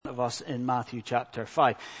of us in Matthew chapter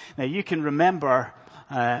 5. Now you can remember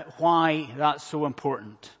why that's so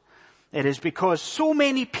important. It is because so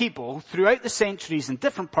many people throughout the centuries in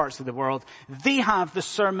different parts of the world, they have the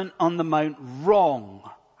Sermon on the Mount wrong.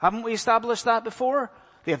 Haven't we established that before?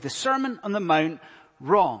 They have the Sermon on the Mount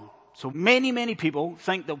wrong. So many people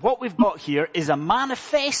think that what we've got here is a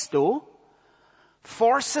manifesto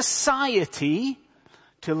for society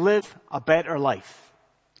to live a better life.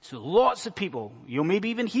 So lots of people, you'll maybe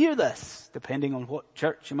even hear this, depending on what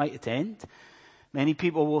church you might attend. Many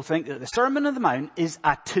people will think that the Sermon on the Mount is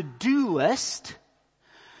a to-do list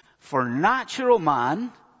for natural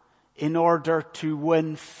man in order to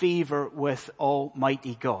win favor with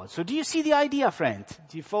Almighty God. So do you see the idea, friend?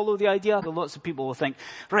 Do you follow the idea? Lots of people will think,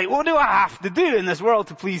 right, what do I have to do in this world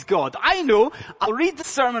to please God? I know, I'll read the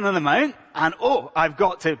Sermon on the Mount and I've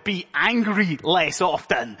got to be angry less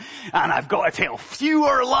often and I've got to tell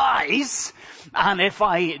fewer lies. And if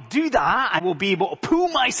I do that, I will be able to pull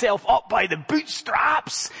myself up by the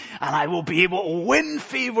bootstraps and I will be able to win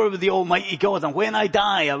favor with the Almighty God. And when I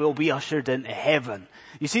die, I will be ushered into heaven.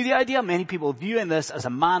 You see the idea? Many people viewing this as a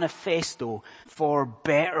manifesto for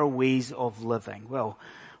better ways of living. Well,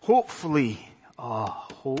 hopefully,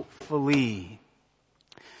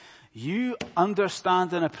 you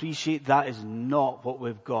understand and appreciate that is not what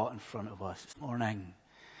we've got in front of us this morning.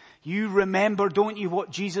 You remember, don't you,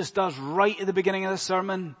 what Jesus does right at the beginning of the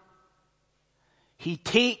sermon? He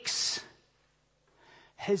takes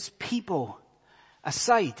his people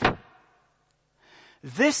aside.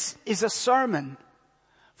 This is a sermon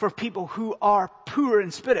for people who are poor in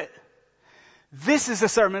spirit. This is a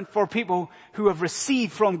sermon for people who have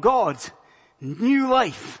received from God new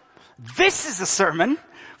life. This is a sermon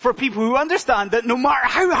for people who understand that no matter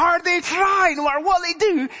how hard they try, no matter what they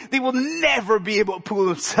do, they will never be able to pull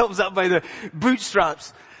themselves up by the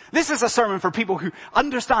bootstraps. This is a sermon for people who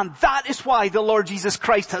understand that is why the Lord Jesus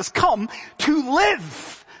Christ has come to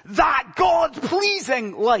live that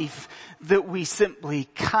God-pleasing life that we simply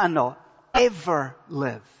cannot ever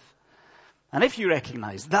live. And if you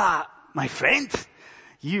recognize that, my friend,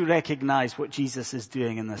 you recognize what Jesus is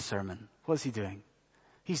doing in this sermon. What's he doing?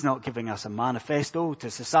 He's not giving us a manifesto to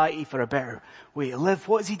society for a better way to live.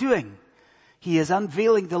 What is he doing? He is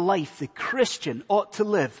unveiling the life the Christian ought to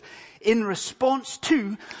live in response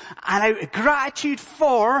to and out of gratitude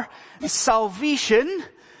for the salvation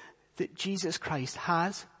that Jesus Christ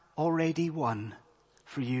has already won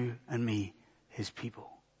for you and me, his people.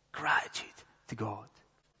 Gratitude to God.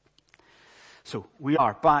 So we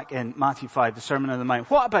are back in Matthew 5, the Sermon on the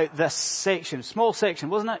Mount. What about this section? Small section,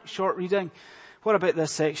 wasn't it? Short reading. What about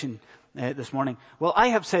this section this morning? Well, I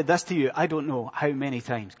have said this to you, I don't know how many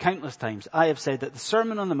times, countless times. I have said that the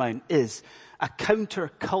Sermon on the Mount is a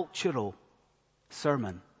counter-cultural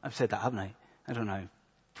sermon. I've said that, haven't I? I don't know,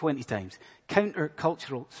 20 times.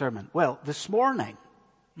 Counter-cultural sermon. Well, this morning,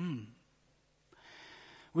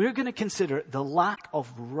 we're going to consider the lack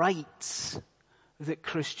of rights that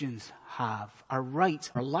Christians have. Our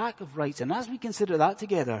rights, our lack of rights. And as we consider that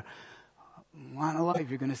together, man alive,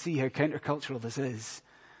 you're going to see how countercultural this is.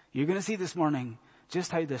 You're going to see this morning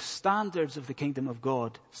just how the standards of the kingdom of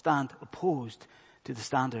God stand opposed to the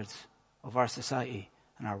standards of our society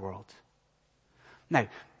and our world. Now,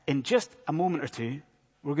 in just a moment or two,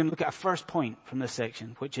 we're going to look at a first point from this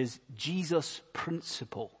section, which is Jesus'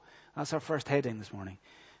 principle. That's our first heading this morning.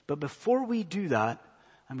 But before we do that,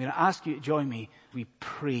 I'm going to ask you to join me. We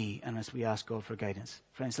pray and as we ask God for guidance.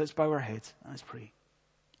 Friends, let's bow our heads and let's pray.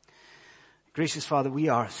 Gracious Father, we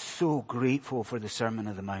are so grateful for the Sermon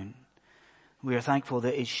on the Mount. We are thankful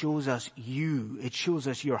that it shows us you. It shows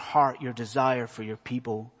us your heart, your desire for your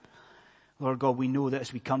people. Lord God, we know that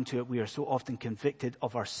as we come to it, we are so often convicted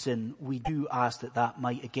of our sin. We do ask that that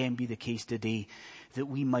might again be the case today, that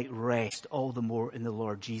we might rest all the more in the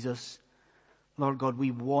Lord Jesus. Lord God,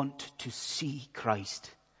 we want to see Christ.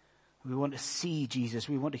 We want to see Jesus.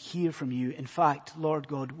 We want to hear from you. In fact, Lord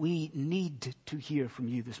God, we need to hear from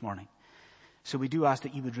you this morning. So we do ask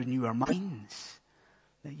that you would renew our minds,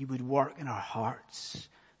 that you would work in our hearts,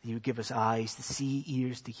 that you would give us eyes to see,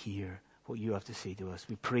 ears to hear what you have to say to us.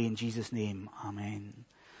 We pray in Jesus' name. Amen.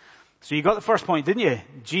 So you got the first point, didn't you?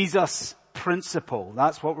 Jesus' principle.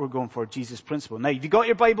 That's what we're going for, Jesus' principle. Now, if you got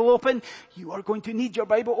your Bible open, you are going to need your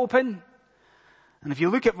Bible open. And if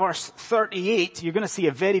you look at verse 38, you're going to see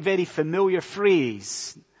a very, very familiar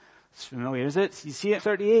phrase. It's familiar, is it? You see it,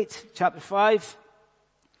 38, chapter 5.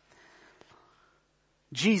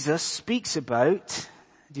 Jesus speaks about,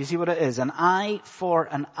 do you see what it is? An eye for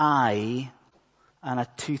an eye and a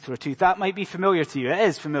tooth for a tooth. That might be familiar to you. It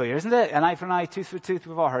is familiar, isn't it? An eye for an eye, tooth for a tooth.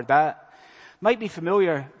 We've all heard that. Might be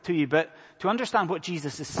familiar to you, but to understand what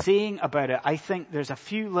Jesus is saying about it, I think there's a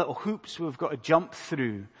few little hoops we've got to jump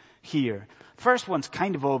through here. First one's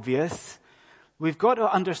kind of obvious. We've got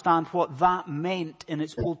to understand what that meant in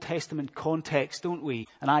its Old Testament context, don't we?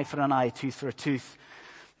 An eye for an eye, a tooth for a tooth.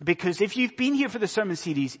 Because if you've been here for the sermon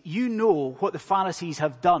series, you know what the Pharisees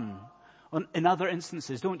have done in other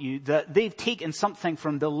instances, don't you? That they've taken something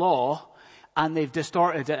from the law and they've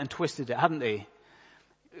distorted it and twisted it, haven't they?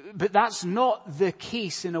 But that's not the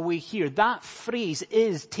case in a way here. That phrase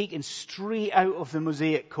is taken straight out of the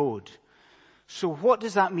Mosaic Code. So what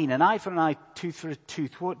does that mean? An eye for an eye, tooth for a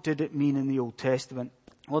tooth. What did it mean in the Old Testament?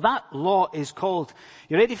 Well, that law is called,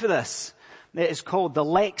 you ready for this? It is called the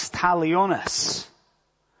lex talionis,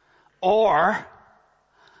 or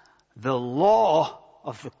the law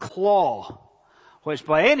of the claw, which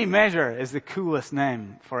by any measure is the coolest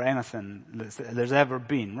name for anything there's ever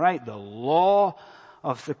been, right? The law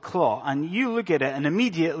of the claw. And you look at it and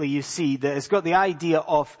immediately you see that it's got the idea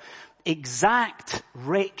of exact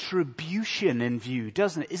retribution in view,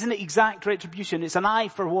 doesn't it? Isn't it exact retribution? It's an eye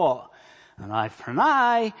for what? An eye for an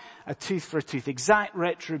eye, a tooth for a tooth. Exact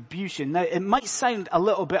retribution. Now, it might sound a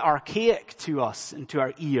little bit archaic to us and to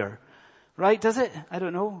our ear, right? Does it? I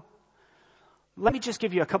don't know. Let me just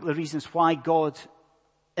give you a couple of reasons why God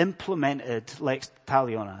implemented lex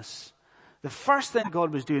talionis. The first thing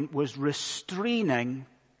God was doing was restraining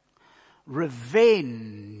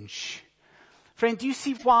revenge. Friend, do you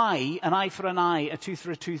see why an eye for an eye, a tooth for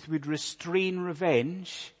a tooth would restrain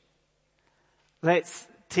revenge? Let's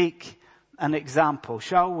take an example,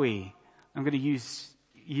 shall we? I'm going to use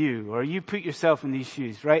you, or you put yourself in these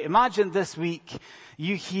shoes, right? Imagine this week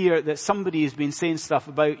you hear that somebody has been saying stuff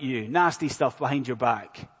about you, nasty stuff behind your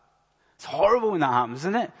back. It's horrible when that happens,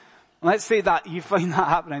 isn't it? Let's say that you find that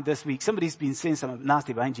happening this week. Somebody's been saying something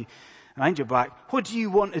nasty behind your back. What do you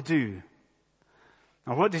want to do?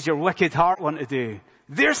 Or what does your wicked heart want to do?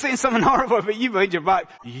 They're saying something horrible about you behind your back.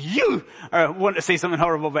 You want to say something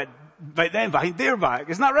horrible about them behind their back.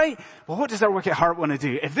 Isn't that right? Well, what does our wicked heart want to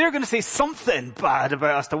do? If they're going to say something bad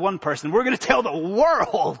about us to one person, we're going to tell the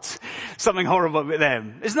world something horrible about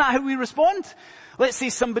them. Isn't that how we respond? Let's say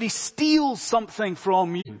somebody steals something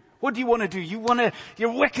from you. What do you want to do?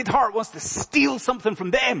 Your wicked heart wants to steal something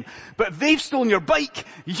from them. But if they've stolen your bike,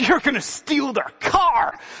 you're going to steal their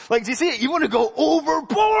car. Like, do you see it? You want to go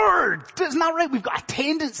overboard. Isn't that right? We've got a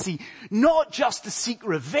tendency not just to seek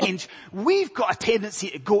revenge. We've got a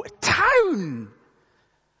tendency to go to town.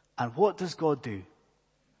 And what does God do?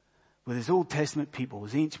 With his Old Testament people,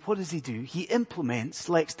 his ancient, what does he do? He implements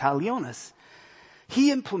lex talionis.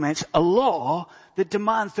 He implements a law that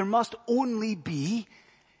demands there must only be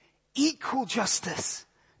equal justice.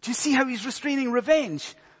 Do you see how he's restraining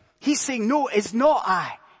revenge? He's saying, no, it's not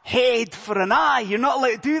a head for an eye. You're not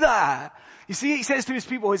allowed to do that. You see, he says to his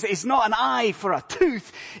people, it's not an eye for a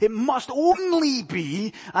tooth. It must only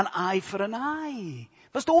be an eye for an eye.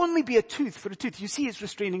 It must only be a tooth for a tooth. You see, it's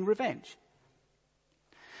restraining revenge.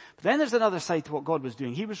 But then there's another side to what God was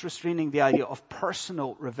doing. He was restraining the idea of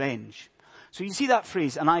personal revenge. So you see that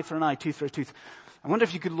phrase, an eye for an eye, tooth for a tooth. I wonder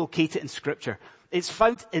if you could locate it in Scripture. It's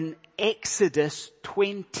found in Exodus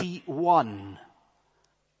 21.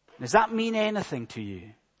 Does that mean anything to you?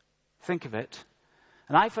 Think of it.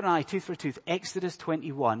 An eye for an eye, tooth for a tooth. Exodus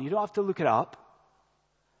 21. You don't have to look it up.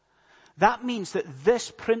 That means that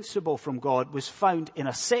this principle from God was found in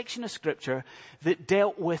a section of Scripture that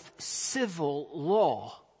dealt with civil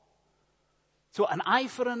law. So an eye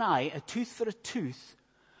for an eye, a tooth for a tooth,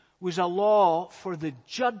 was a law for the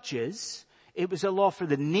judges. It was a law for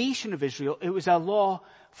the nation of Israel. It was a law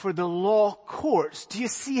for the law courts. Do you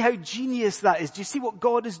see how genius that is? Do you see what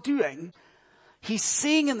God is doing? He's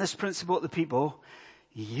saying in this principle to the people,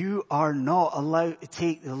 you are not allowed to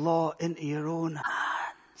take the law into your own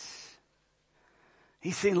hands.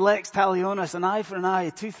 He's saying lex talionis, an eye for an eye,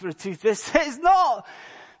 a tooth for a tooth. This is not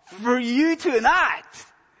for you to enact.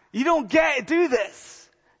 You don't get to do this.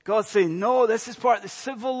 God's saying, no, this is part of the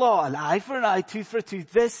civil law. An eye for an eye, tooth for a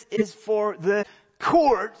tooth. This is for the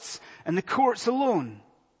courts and the courts alone.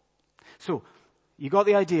 So, you got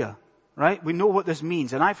the idea, right? We know what this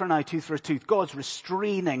means. An eye for an eye, tooth for a tooth. God's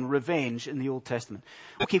restraining revenge in the Old Testament.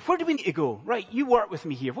 Okay, where do we need to go? Right, you work with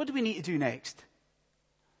me here. What do we need to do next?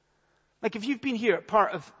 Like if you've been here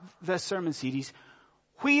part of this sermon series,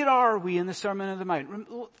 where are we in the Sermon on the Mount?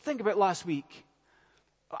 Think about last week.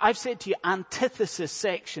 I've said to you antithesis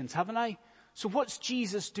sections, haven't I? So what's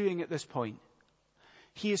Jesus doing at this point?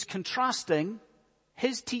 He is contrasting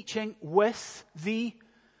his teaching with the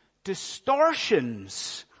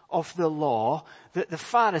distortions of the law that the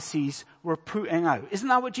Pharisees were putting out. Isn't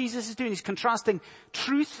that what Jesus is doing? He's contrasting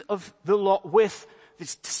truth of the law with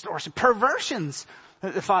this distortion, perversions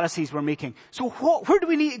that the Pharisees were making. So where do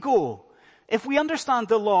we need to go? If we understand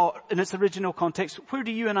the law in its original context, where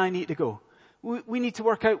do you and I need to go? We need to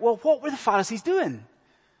work out, well, what were the Pharisees doing?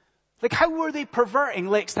 Like, how were they perverting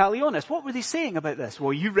lex talionis? What were they saying about this?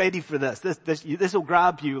 Well, you ready for this? This will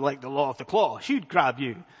grab you like the law of the claw. It should grab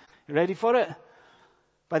you. You ready for it?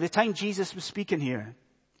 By the time Jesus was speaking here,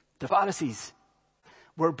 the Pharisees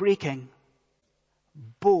were breaking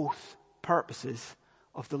both purposes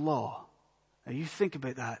of the law. Now you think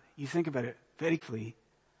about that. You think about it very clearly.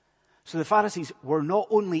 So the Pharisees were not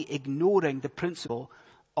only ignoring the principle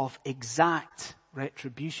of exact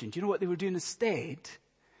retribution. Do you know what they were doing instead?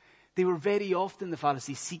 They were very often, the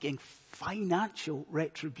Pharisees, seeking financial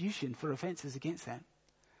retribution for offenses against them.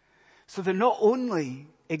 So they're not only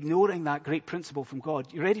ignoring that great principle from God.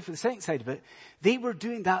 You ready for the second side of it? They were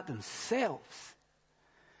doing that themselves.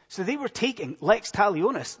 So they were taking lex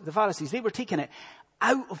talionis, the Pharisees, they were taking it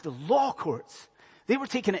out of the law courts. They were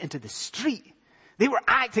taking it into the street. They were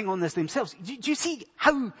acting on this themselves. Do you see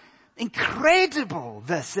how incredible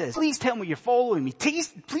this is? Please tell me you're following me.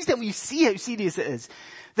 Please tell me you see how serious it is.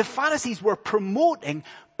 The Pharisees were promoting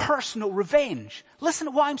personal revenge. Listen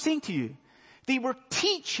to what I'm saying to you. They were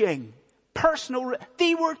teaching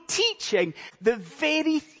they were teaching the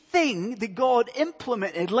very thing that God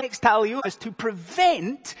implemented lex talionis to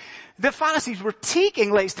prevent. The Pharisees were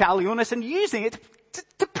taking lex talionis and using it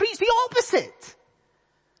to preach the opposite.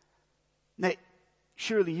 Now,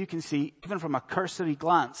 surely you can see, even from a cursory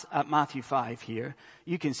glance at Matthew 5 here,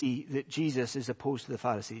 you can see that Jesus is opposed to the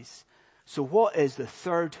Pharisees. So what is the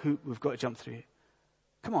third hoop we've got to jump through?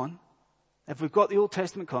 Come on. If we've got the Old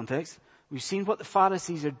Testament context, we've seen what the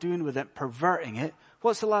Pharisees are doing with it, perverting it.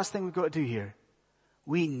 What's the last thing we've got to do here?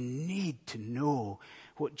 We need to know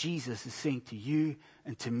what Jesus is saying to you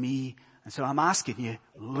and to me. And so I'm asking you,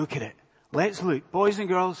 look at it. Let's look. Boys and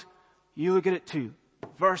girls, you look at it too.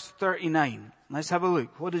 Verse 39. Let's have a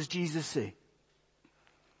look. What does Jesus say?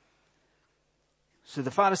 So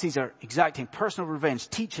the Pharisees are exacting personal revenge,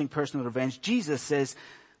 teaching personal revenge. Jesus says,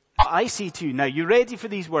 I say to you, now you ready for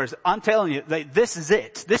these words? I'm telling you, like, this is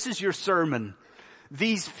it. This is your sermon.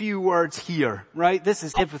 These few words here, right? This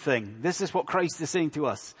is everything. This is what Christ is saying to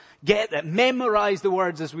us. Get it. Memorize the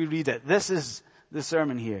words as we read it. This is the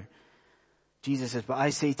sermon here. Jesus says, but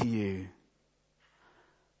I say to you,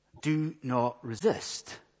 do not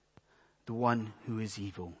resist the one who is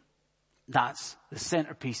evil. That's the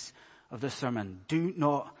centerpiece of this sermon. Do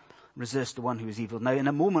not resist the one who is evil. Now, in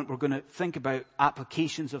a moment, we're going to think about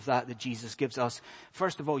applications of that Jesus gives us.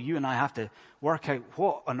 First of all, you and I have to work out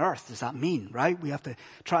what on earth does that mean, right? We have to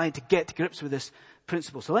try to get to grips with this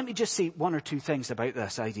principle. So let me just say one or two things about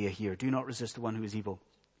this idea here. Do not resist the one who is evil.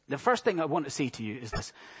 The first thing I want to say to you is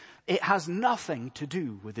this. It has nothing to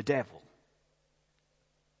do with the devil.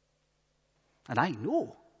 And I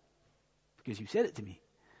know, because you said it to me,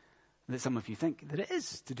 that some of you think that it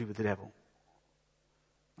is to do with the devil.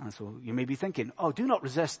 And so you may be thinking, oh, do not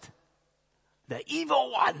resist the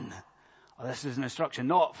evil one. Oh, this is an instruction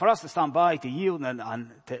not for us to stand by, to yield,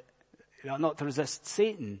 and to, not to resist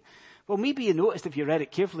Satan. Well, maybe you noticed if you read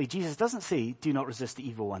it carefully, Jesus doesn't say, do not resist the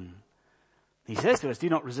evil one. He says to us, do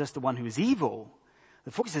not resist the one who is evil.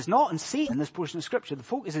 The focus is not on Satan in this portion of Scripture. The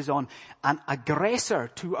focus is on an aggressor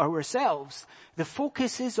to ourselves. The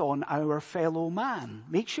focus is on our fellow man.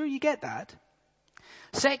 Make sure you get that.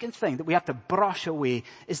 Second thing that we have to brush away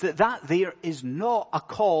is that there is not a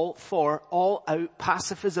call for all-out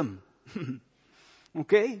pacifism.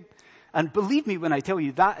 Okay? And believe me when I tell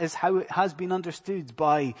you, that is how it has been understood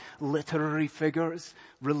by literary figures,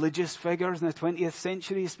 religious figures in the 20th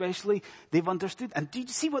century especially. They've understood. And do you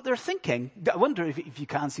see what they're thinking? I wonder if you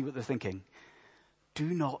can see what they're thinking. Do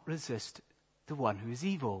not resist the one who is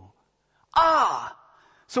evil.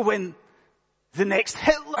 So when the next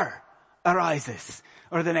Hitler arises,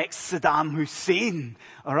 or the next Saddam Hussein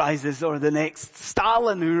arises, or the next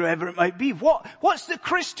Stalin, or whoever it might be, what's the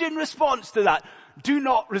Christian response to that? Do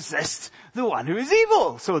not resist the one who is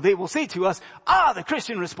evil. So they will say to us, the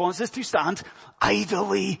Christian response is to stand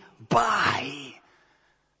idly by.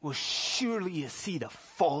 Well, surely you see the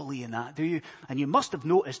folly in that, do you? And you must have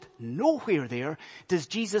noticed nowhere there does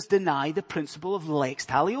Jesus deny the principle of lex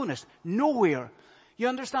talionis. Nowhere. You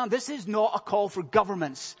understand, this is not a call for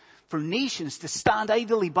governments, for nations to stand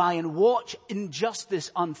idly by and watch injustice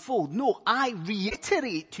unfold. No, I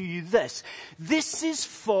reiterate to you this. This is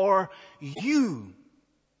for you.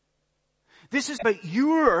 This is about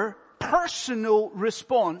your personal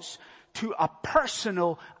response to a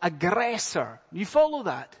personal aggressor. You follow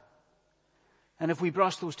that? And if we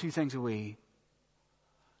brush those two things away,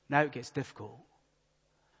 now it gets difficult.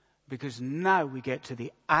 Because now we get to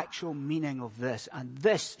the actual meaning of this. And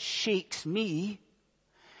this shakes me,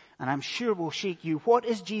 and I'm sure will shake you. What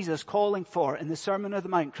is Jesus calling for in the Sermon on the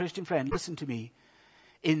Mount? Christian friend, listen to me.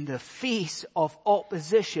 In the face of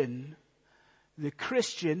opposition, the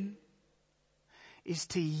Christian is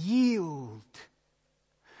to yield.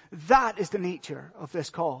 That is the nature of this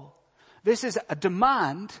call. This is a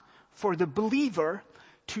demand for the believer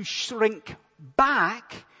to shrink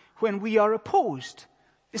back when we are opposed.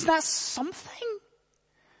 Isn't that something?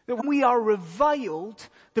 That when we are reviled,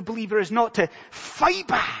 the believer is not to fight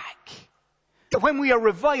back. That when we are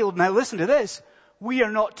reviled, now listen to this, we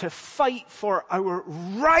are not to fight for our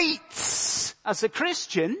rights as a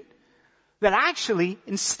Christian, that actually,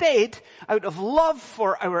 instead, out of love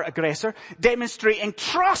for our aggressor, demonstrating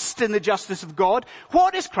trust in the justice of God,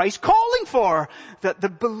 what is Christ calling for? That the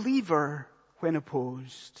believer, when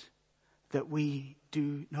opposed, that we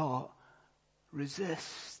do not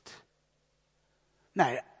resist.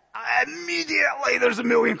 Now, immediately there's a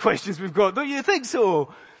million questions we've got. Don't you think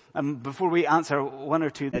so? Before we answer one or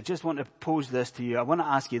two, I just want to pose this to you. I want to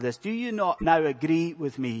ask you this. Do you not now agree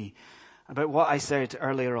with me about what I said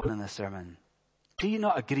earlier on in the sermon? Do you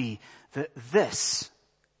not agree that this,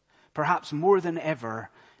 perhaps more than ever,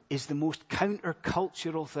 is the most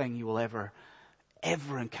countercultural thing you will ever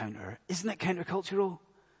encounter? Isn't it countercultural?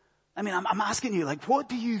 I mean, I'm asking you, like, what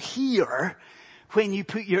do you hear when you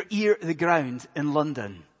put your ear to the ground in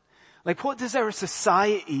London? Like, what does our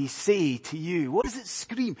society say to you? What does it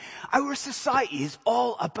scream? Our society is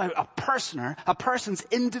all about a person's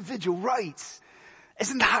individual rights.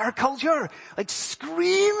 Isn't that our culture? Like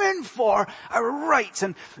screaming for our rights,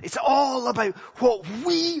 and it's all about what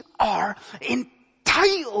we are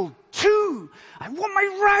entitled to. I want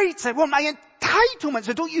my rights. I want my entitlements.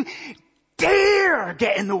 So don't you dare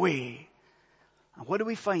get in the way. And what do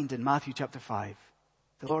we find in Matthew chapter 5?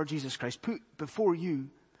 The Lord Jesus Christ put before you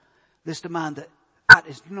this demand that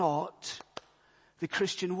is not the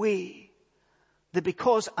Christian way. That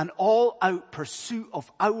because an all-out pursuit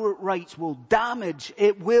of our rights will damage,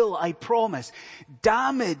 it will, I promise,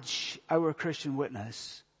 damage our Christian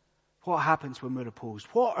witness. What happens when we're opposed?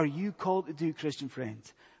 What are you called to do, Christian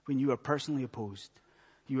friends, when you are personally opposed?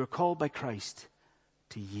 You are called by Christ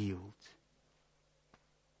to yield.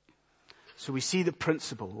 So we see the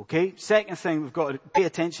principle, okay? Second thing we've got to pay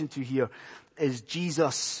attention to here is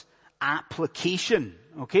Jesus' application,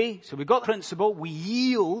 okay? So we've got the principle, we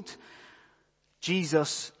yield.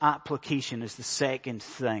 Jesus' application is the second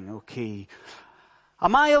thing, okay?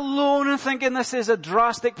 Am I alone in thinking this is a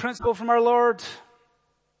drastic principle from our Lord?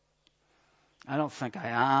 I don't think I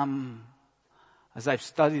am. As I've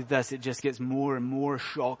studied this, it just gets more and more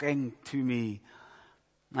shocking to me.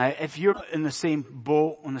 Now, if you're in the same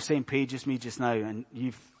boat, on the same page as me just now, and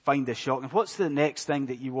you find this shocking, what's the next thing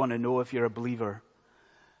that you want to know if you're a believer?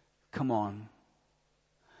 Come on.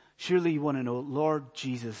 Surely you want to know, Lord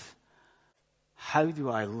Jesus, how do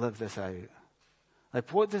I live this out?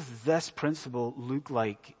 Like, what does this principle look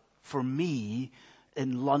like for me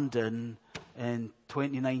in London in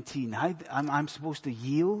 2019? I'm supposed to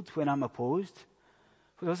yield when I'm opposed?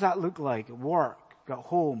 What does that look like at work, at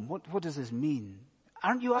home? What does this mean?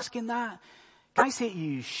 Aren't you asking that? Can I say to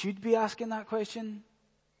you, you should be asking that question?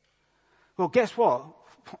 Well, guess what?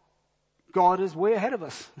 God is way ahead of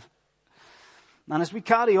us. And as we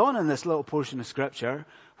carry on in this little portion of scripture,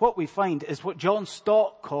 what we find is what John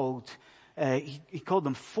Stott called, he called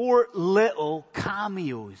them 4 little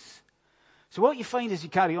cameos. So what you find as you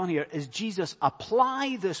carry on here is Jesus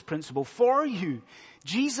apply this principle for you.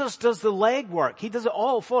 Jesus does the legwork. He does it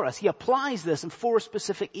all for us. He applies this in 4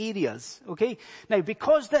 specific areas. Okay? Now,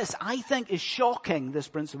 because this, I think, is shocking, this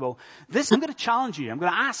principle, I'm going to challenge you. I'm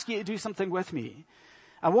going to ask you to do something with me.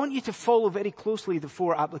 I want you to follow very closely the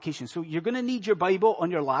 4 applications. So you're going to need your Bible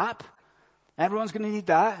on your lap. Everyone's going to need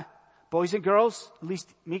that. Boys and girls, at least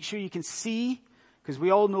make sure you can see, because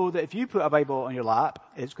we all know that if you put a Bible on your lap,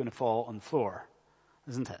 it's going to fall on the floor,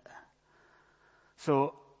 isn't it?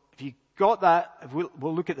 So if you got that,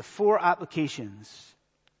 we'll look at the 4 applications.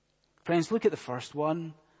 Friends, look at the first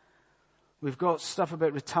one. We've got stuff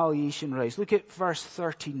about retaliation rights. Look at verse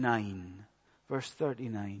 39. Verse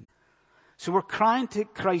 39. So we're crying to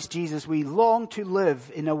Christ Jesus, we long to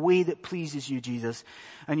live in a way that pleases you, Jesus.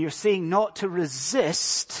 And you're saying not to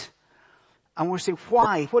resist. And we're saying,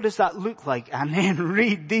 why? What does that look like? And then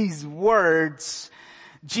read these words.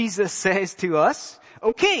 Jesus says to us,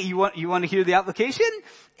 okay, you want to hear the application?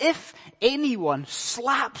 If anyone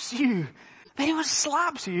slaps you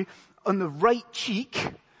on the right cheek,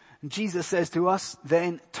 And Jesus says to us,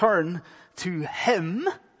 then turn to him,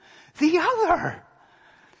 the other.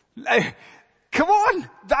 Now, come on,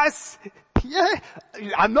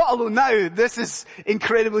 I'm not alone now. This is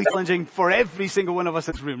incredibly challenging for every single one of us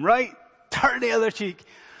in this room, right? Turn the other cheek.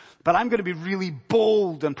 But I'm going to be really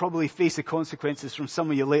bold and probably face the consequences from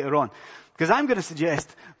some of you later on. Because I'm going to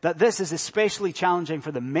suggest that this is especially challenging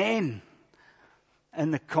for the men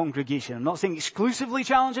in the congregation. I'm not saying exclusively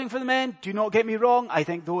challenging for the men. Do not get me wrong. I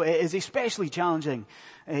think though it is especially challenging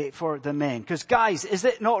for the men. Because guys, is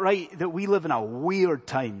it not right that we live in a weird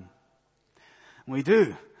time? We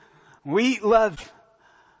do. We live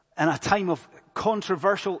in a time of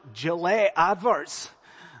controversial Gillette adverts.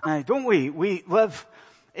 Don't we? We live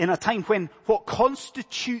in a time when what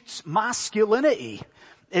constitutes masculinity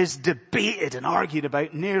is debated and argued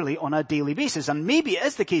about nearly on a daily basis. And maybe it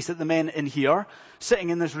is the case that the men in here, sitting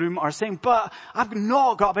in this room, are saying, but I've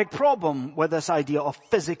not got a big problem with this idea of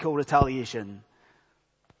physical retaliation.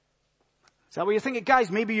 Is that what you're thinking? Guys,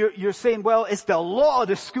 maybe you're saying, well, it's the law of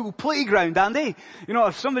the school playground, Andy. You know,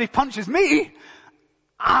 if somebody punches me,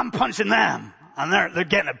 I'm punching them. And they're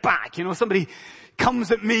getting it back. You know, somebody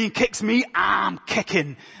comes at me, kicks me, I'm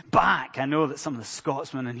kicking back. I know that some of the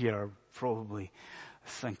Scotsmen in here are probably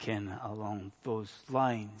thinking along those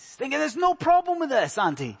lines. Thinking there's no problem with this,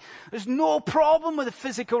 Auntie. There's no problem with the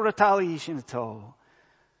physical retaliation at all.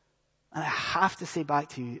 And I have to say back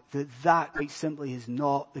to you that quite simply is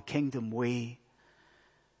not the kingdom way.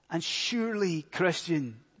 And surely,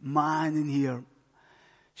 Christian man in here,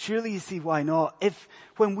 surely you see why not. If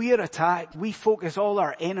when we are attacked, we focus all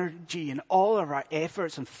our energy and all of our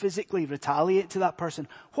efforts and physically retaliate to that person,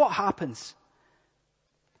 what happens?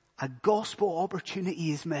 A gospel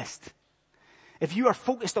opportunity is missed. If you are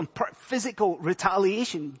focused on physical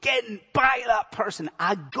retaliation, getting by that person,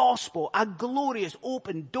 a glorious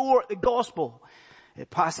open door at the gospel,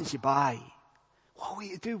 it passes you by. What are we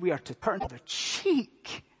to do? We are to turn the other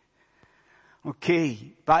cheek.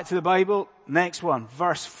 Okay, back to the Bible. Next one,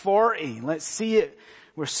 verse 40. Let's see it.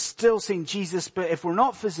 We're still seeing Jesus, but if we're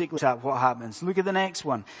not physically attacked, what happens? Look at the next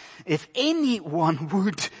one. If anyone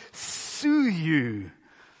would sue you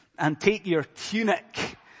and take your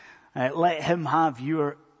tunic, let him have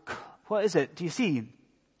your, what is it? Do you see?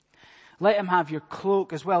 Let him have your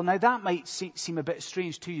cloak as well. Now that might seem a bit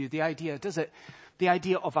strange to you, the idea, does it? The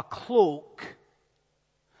idea of a cloak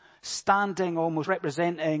standing almost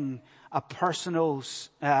representing a person's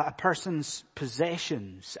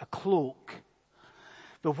possessions, a cloak.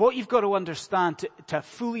 But what you've got to understand to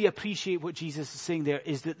fully appreciate what Jesus is saying there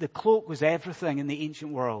is that the cloak was everything in the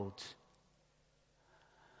ancient world.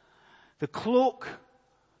 The cloak,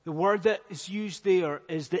 the word that is used there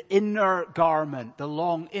is the inner garment, the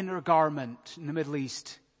long inner garment in the Middle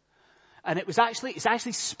East. And it's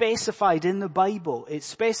actually specified in the Bible. It's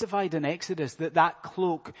specified in Exodus that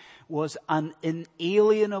cloak was an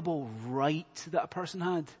inalienable right that a person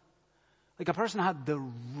had. Like a person had the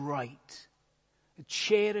right, a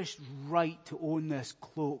cherished right to own this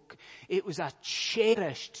cloak. It was a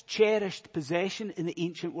cherished possession in the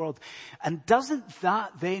ancient world. And doesn't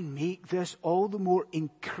that then make this all the more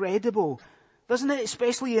incredible? Doesn't it,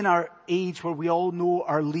 especially in our age where we all know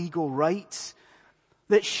our legal rights?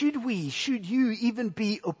 That should you even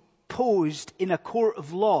be opposed in a court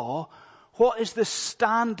of law, what is the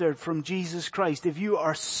standard from Jesus Christ? If you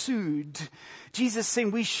are sued, Jesus is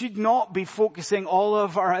saying we should not be focusing all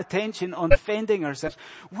of our attention on defending ourselves.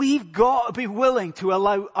 We've got to be willing to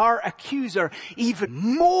allow our accuser even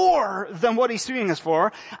more than what he's suing us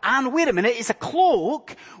for. And wait a minute, it's a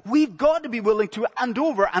cloak. We've got to be willing to hand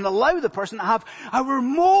over and allow the person to have our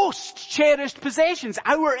most cherished possessions,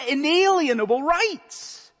 our inalienable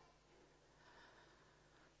rights.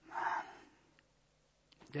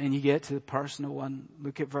 Then you get to the personal one.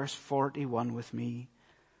 Look at verse 41 with me.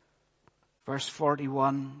 Verse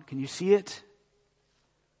 41, can you see it?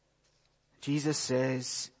 Jesus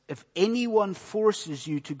says, if anyone forces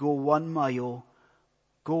you to go 1 mile,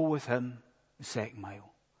 go with him the 2nd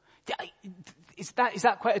mile. Is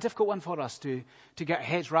that quite a difficult one for us to get our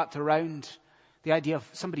heads wrapped around? The idea of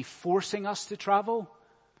somebody forcing us to travel?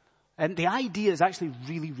 And the idea is actually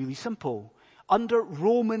really, really simple. Under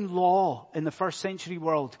Roman law in the first century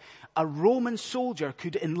world, a Roman soldier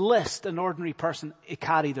could enlist an ordinary person to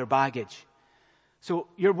carry their baggage. So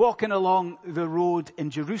you're walking along the road in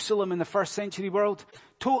Jerusalem in the first century world,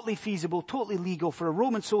 totally feasible, totally legal for a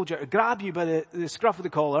Roman soldier to grab you by the scruff of the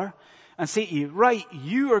collar and say to you, right,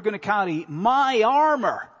 you are going to carry my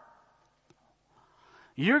armor.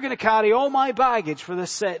 You're going to carry all my baggage for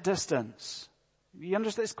this set distance. You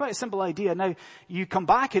understand? It's quite a simple idea. Now, you come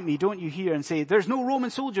back at me, don't you, here and say, there's no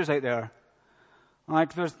Roman soldiers out there.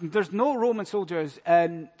 Like there's no Roman soldiers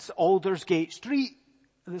in Aldersgate Street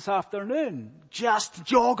this afternoon. Just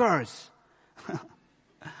joggers.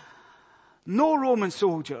 No Roman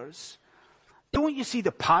soldiers. Don't you see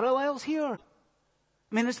the parallels here?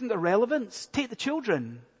 I mean, isn't there relevance? Take the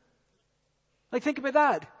children. Like, think about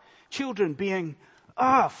that. Children being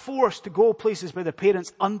forced to go places by their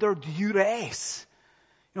parents under duress.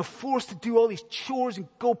 You know, forced to do all these chores and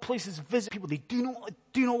go places, visit people. They do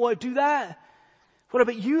not want to do that. What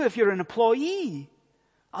about you if you're an employee?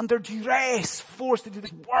 Under duress, forced to do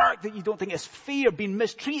this work that you don't think is fair, being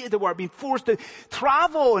mistreated at work, being forced to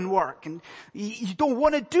travel and work, and you don't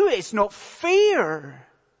want to do it. It's not fair.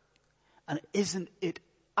 And isn't it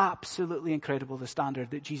absolutely incredible, the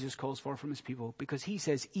standard that Jesus calls for from his people? Because he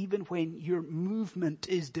says, even when your movement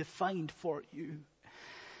is defined for you,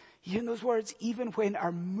 you hear those words? Even when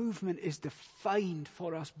our movement is defined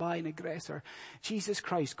for us by an aggressor, Jesus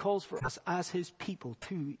Christ calls for us as his people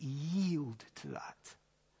to yield to that.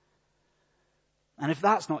 And if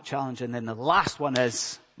that's not challenging, then the last one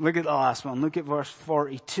is, look at the last one. Look at verse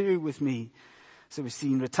 42 with me. So we've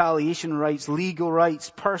seen retaliation rights, legal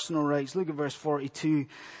rights, personal rights. Look at verse 42.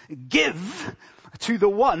 Give to the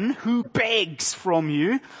one who begs from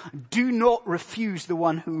you. Do not refuse the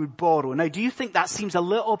one who would borrow. Now, do you think that seems a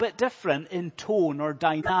little bit different in tone or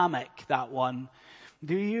dynamic, that one?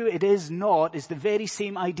 Do you? It is not. It's the very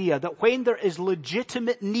same idea that when there is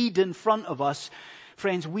legitimate need in front of us,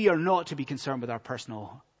 friends, we are not to be concerned with our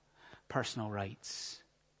personal rights.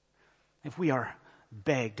 If we are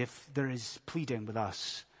begged, if there is pleading with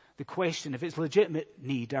us, the question, if it's legitimate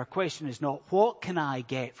need, our question is not, what can I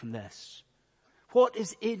get from this? What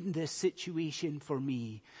is in this situation for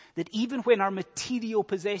me? That even when our material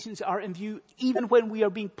possessions are in view, even when we are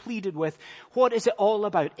being pleaded with, what is it all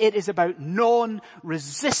about? It is about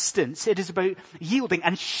non-resistance. It is about yielding.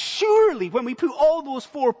 And surely when we put all those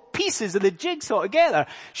four pieces of the jigsaw together,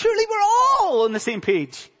 surely we're all on the same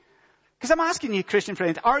page. Because I'm asking you, Christian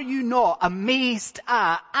friends, are you not amazed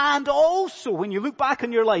at, and also when you look back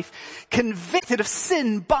on your life, convicted of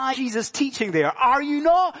sin by Jesus' teaching there? Are you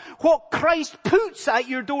not? What Christ puts at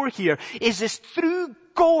your door here is this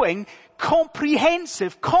through-going,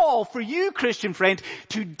 comprehensive call for you, Christian friend,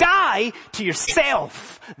 to die to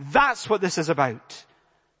yourself. That's what this is about.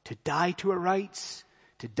 To die to our rights,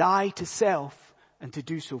 to die to self, and to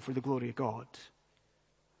do so for the glory of God.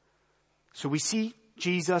 So we see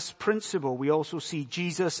Jesus' principle. We also see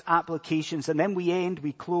Jesus' applications. And then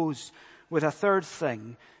we close with a third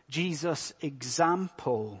thing. Jesus'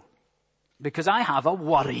 example. Because I have a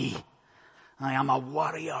worry. I am a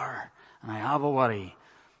worrier. And I have a worry.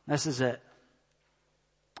 This is it.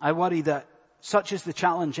 I worry that such is the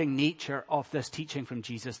challenging nature of this teaching from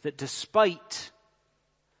Jesus, that despite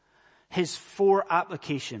his four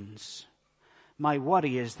applications, my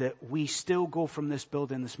worry is that we still go from this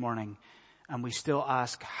building this morning and we still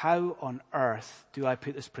ask, how on earth do I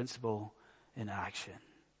put this principle in action?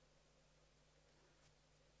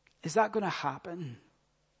 Is that going to happen?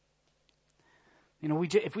 You know,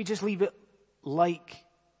 if we just leave it like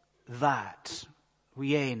that,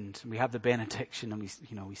 we end, we have the benediction, and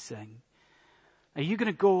we sing. Are we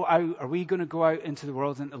going to go out into the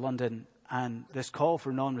world, into London, and this call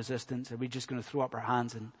for non-resistance, are we just going to throw up our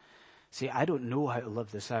hands and say, I don't know how to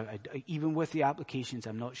live this out. Even with the applications,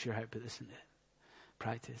 I'm not sure how to put this into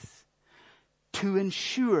practice. To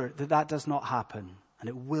ensure that does not happen, and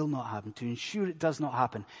it will not happen, to ensure it does not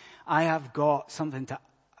happen, I have got something to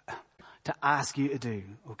ask you to do,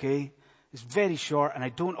 okay? It's very short, and I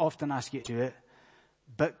don't often ask you to do it.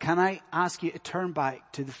 But can I ask you to turn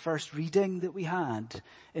back to the first reading that we had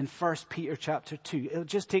in 1 Peter chapter 2? It'll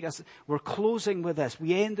just take us, we're closing with this.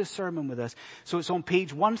 We end the sermon with this. So it's on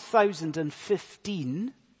page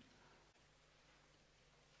 1015.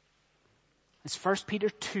 It's 1 Peter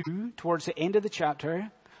 2, towards the end of the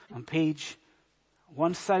chapter, on page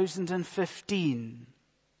 1015.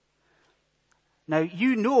 Now,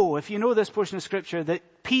 if you know this portion of scripture,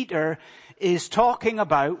 that Peter is talking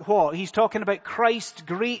about what? He's talking about Christ's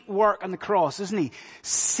great work on the cross, isn't he?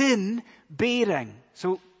 Sin bearing.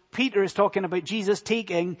 So Peter is talking about Jesus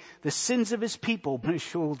taking the sins of his people on his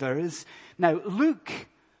shoulders. Now, look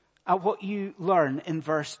at what you learn in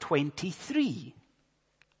verse 23.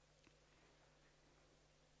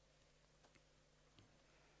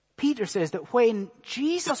 Peter says that when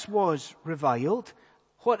Jesus was reviled,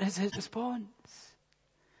 what is his response?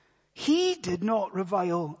 He did not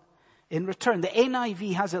revile in return. The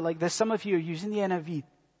NIV has it like this. Some of you are using the NIV.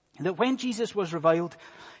 That when Jesus was reviled,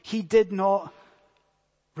 he did not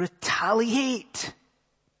retaliate.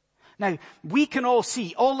 Now, we can all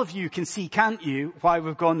see, all of you can see, can't you, why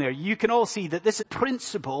we've gone there? You can all see that this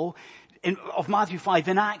principle of Matthew 5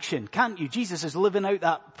 in action, can't you? Jesus is living out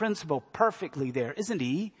that principle perfectly there, isn't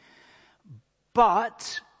he?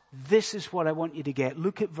 But this is what I want you to get.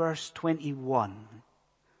 Look at verse 21.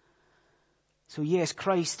 So yes,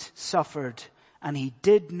 Christ suffered and he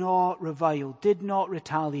did not revile, did not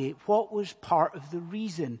retaliate. What was part of the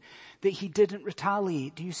reason that he didn't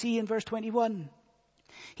retaliate? Do you see in verse 21?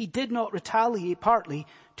 He did not retaliate partly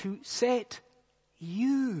to set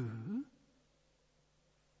you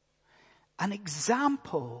an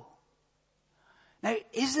example. Now,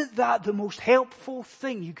 isn't that the most helpful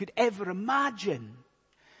thing you could ever imagine?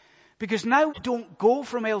 Because now we don't go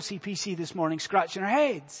from LCPC this morning scratching our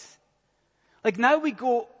heads. Like now we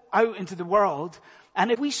go out into the world,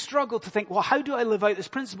 and if we struggle to think, well, how do I live out this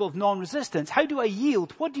principle of non-resistance? How do I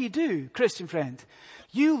yield? What do, Christian friend?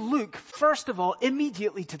 You look, first of all,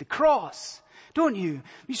 immediately to the cross, don't you?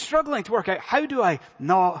 You're struggling to work out, how do I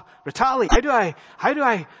not retaliate? How do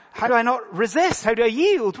I not resist? How do I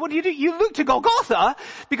yield? What do? You look to Golgotha,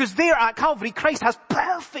 because there at Calvary, Christ has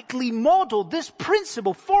perfectly modeled this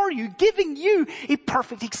principle for you, giving you a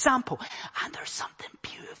perfect example. And there's something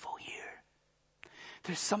beautiful here.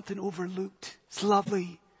 There's something overlooked. It's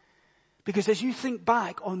lovely. Because as you think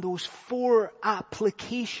back on those 4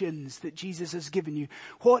 applications that Jesus has given you,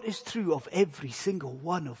 what is true of every single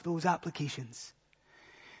one of those applications?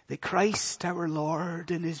 That Christ our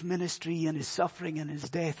Lord in his ministry and his suffering and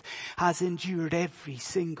his death has endured every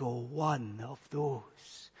single one of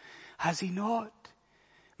those. Has he not?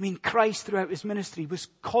 I mean, Christ throughout his ministry was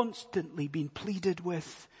constantly being pleaded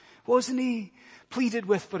with, wasn't he? Pleaded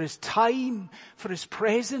with for his time, for his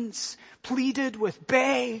presence, pleaded with,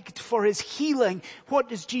 begged for his healing. What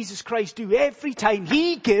does Jesus Christ do? Every time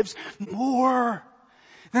he gives more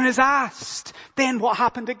than is asked. Then what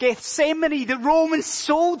happened at Gethsemane? The Roman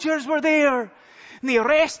soldiers were there and they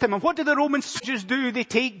arrest him. And what do the Roman soldiers do? They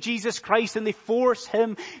take Jesus Christ and they force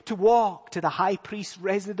him to walk to the high priest's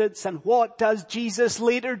residence. And what does Jesus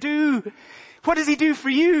later do? What does he do for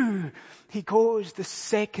you? He goes the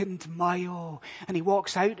 2nd mile and he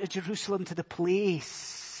walks out of Jerusalem to the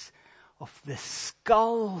place of the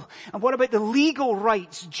skull. And what about the legal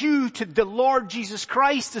rights due to the Lord Jesus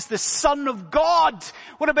Christ as the Son of God?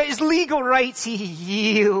 What about his legal rights? He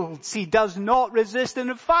yields. He does not resist. And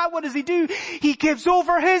in fact, what does he do? He gives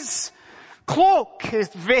over his cloak, his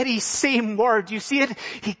very same word. You see it?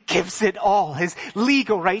 He gives it all. His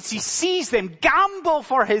legal rights. He sees them gamble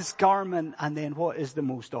for his garment. And then what is the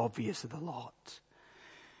most obvious of the lot?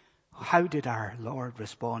 How did our Lord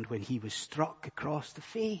respond when he was struck across the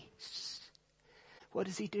face? What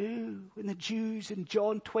does he do when the Jews in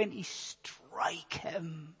John 20 strike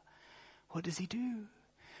him? What does he do?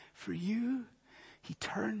 For you, he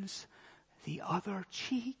turns the other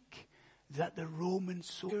cheek, that the Roman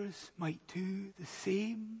soldiers might do the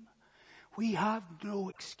same. We have no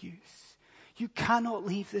excuse. You cannot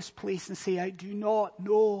leave this place and say, I do not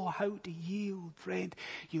know how to yield, friend.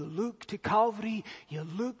 You look to Calvary, you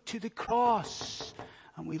look to the cross,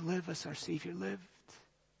 and we live as our Savior lived.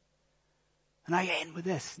 And I end with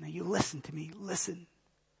this. Now you listen to me, listen.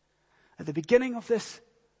 At the beginning of this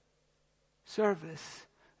service,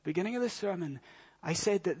 beginning of this sermon, I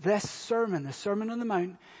said that this sermon, the Sermon on the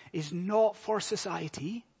Mount, is not for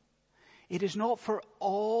society. It is not for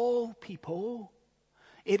all people.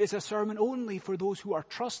 It is a sermon only for those who are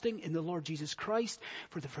trusting in the Lord Jesus Christ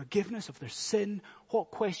for the forgiveness of their sin.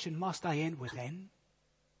 What question must I end with then?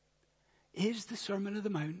 Is the Sermon on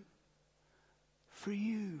the Mount for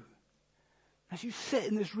you? As you sit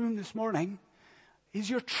in this room this morning,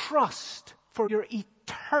 is your trust for your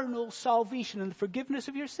eternal salvation and the forgiveness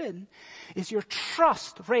of your sin, is your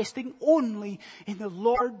trust resting only in the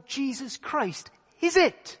Lord Jesus Christ? Is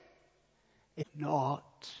it? If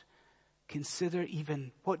not, consider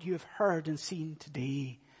even what you have heard and seen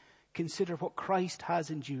today. Consider what Christ has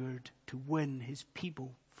endured to win his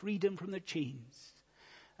people freedom from their chains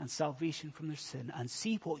and salvation from their sin, and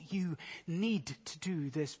see what you need to do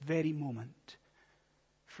this very moment.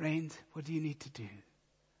 Friend, what do you need to do?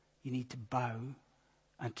 You need to bow,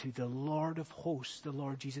 and to the Lord of hosts, the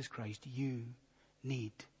Lord Jesus Christ, you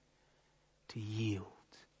need to yield.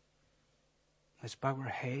 Let's bow our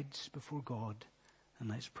heads before God and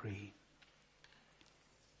let's pray.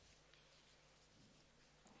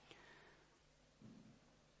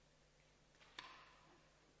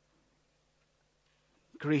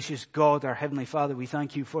 Gracious God, our Heavenly Father, we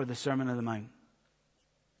thank you for the Sermon on the Mount.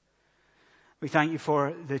 We thank you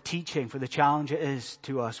for the teaching, for the challenge it is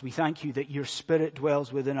to us. We thank you that your Spirit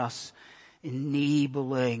dwells within us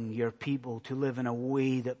enabling your people to live in a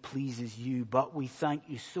way that pleases you. But we thank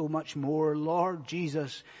you so much more, Lord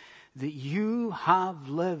Jesus, that you have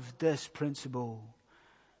lived this principle,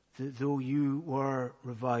 that though you were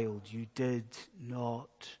reviled, you did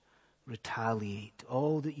not retaliate.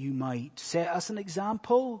 All that you might set us an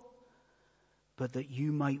example, but that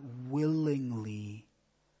you might willingly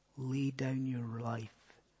lay down your life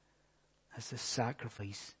as a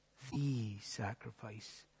sacrifice, the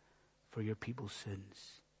sacrifice for your people's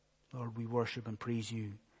sins. Lord, we worship and praise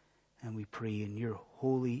you, and we pray in your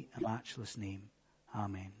holy and matchless name.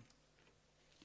 Amen.